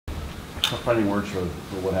finding words for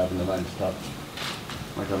what happened tonight is tough.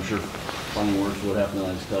 Like, I'm sure finding words for what happened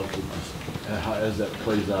tonight is tough, but just as that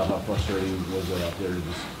plays out, how frustrating was it out there to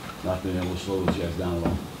just not being able to slow those guys down at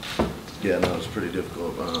all? Yeah, no, it was pretty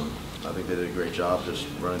difficult. I think they did a great job just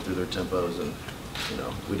running through their tempos, and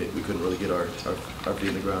we couldn't really get our feet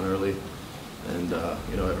in the ground early, and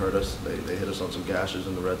it hurt us. They hit us on some gashes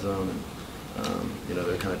in the red zone, and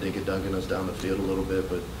they're kind of dink-and-dunking us down the field a little bit,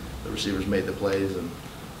 but the receivers made the plays, and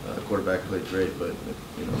the quarterback played great. But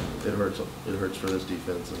it hurts. It hurts for this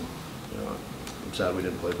defense, and I'm sad we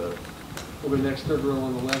didn't play better. We'll go next, third row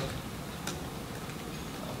on the left.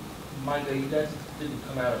 Micah, you guys didn't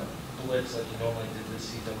come out of blitz like you normally did this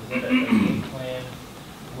season. Was that a game plan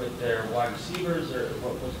with their wide receivers, or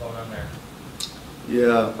what's going on there?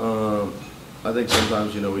 Yeah, I think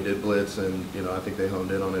sometimes we did blitz, and I think they honed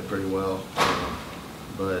in on it pretty well.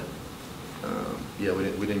 But yeah,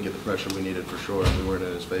 we didn't get the pressure we needed for sure, and we weren't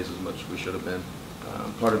in his face as much as we should have been.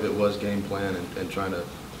 Part of it was game plan and trying to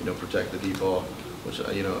protect the deep ball, which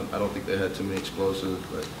I don't think they had too many explosives,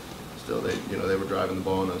 but still they were driving the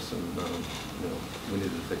ball on us, and we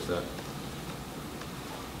needed to fix that.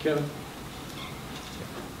 Kevin?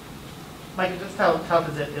 Mike, just how tough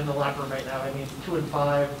is it in the locker room right now? I mean, it's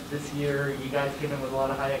 2-5 this year. You guys came in with a lot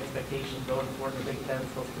of high expectations going forward in the Big Ten,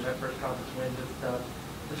 supposed to be that first conference win. Just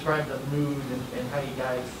describe the mood and how you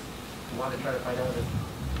guys want to try to fight out of it.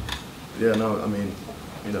 Yeah, no, I mean,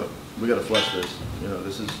 we got to flush this.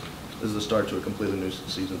 This is the start to a completely new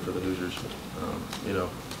season for the Hoosiers.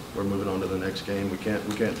 We're moving on to the next game. We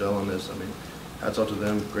can't dwell on this. I mean, hats off to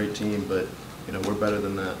them, great team, but we're better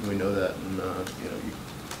than that, and we know that. And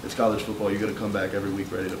it's college football. You got to come back every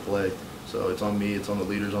week ready to play. So it's on me, it's on the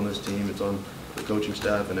leaders on this team, it's on the coaching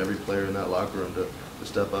staff and every player in that locker room to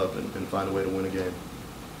step up and find a way to win a game.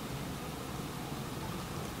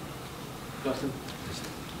 Justin?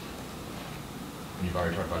 You've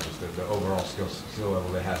already talked about just the overall skill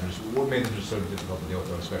level they have, and just what made them just so difficult to deal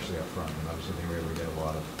with, especially up front. And obviously they were able to get a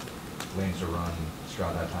lot of lanes to run,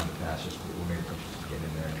 Stroud had time to pass. Just what made them just get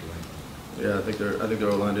in there and do it. Yeah, I think their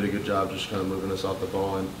O-line did a good job just kind of moving us off the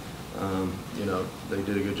ball, and they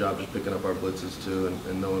did a good job just picking up our blitzes too,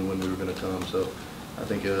 and knowing when we were going to come. So I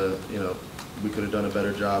think we could have done a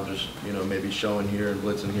better job just maybe showing here and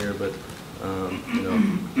blitzing here, but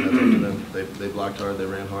they blocked hard, they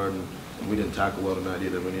ran hard, and we didn't tackle well tonight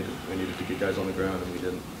either. We needed to get guys on the ground, and we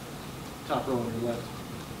didn't. Top row on your left.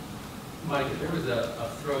 Mike, if there was a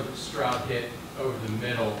throw that Stroud hit over the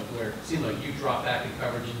middle where it seemed like you dropped back in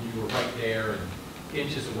coverage and you were right there and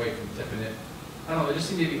inches away from tipping it, I don't know, there just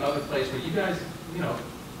seemed to be other places where you guys,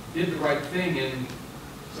 did the right thing, and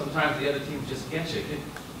sometimes the other team just gets you.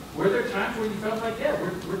 Were there times where you felt like, yeah,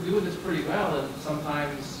 we're doing this pretty well, and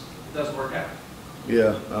sometimes it doesn't work out?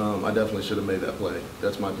 Yeah, I definitely should have made that play.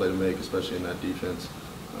 That's my play to make, especially in that defense.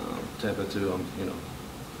 Tampa too,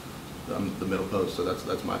 I'm the middle post, so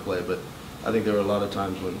that's my play. But I think there were a lot of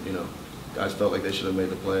times when guys felt like they should have made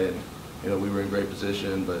the play, and we were in great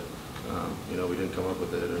position, but we didn't come up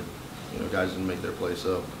with it, or guys didn't make their play.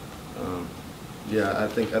 So yeah, I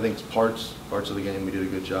think parts of the game we did a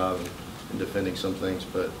good job in defending some things,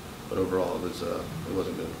 but overall it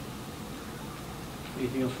wasn't good.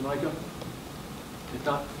 Anything else for Micah? If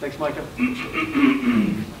not, thanks, Micah.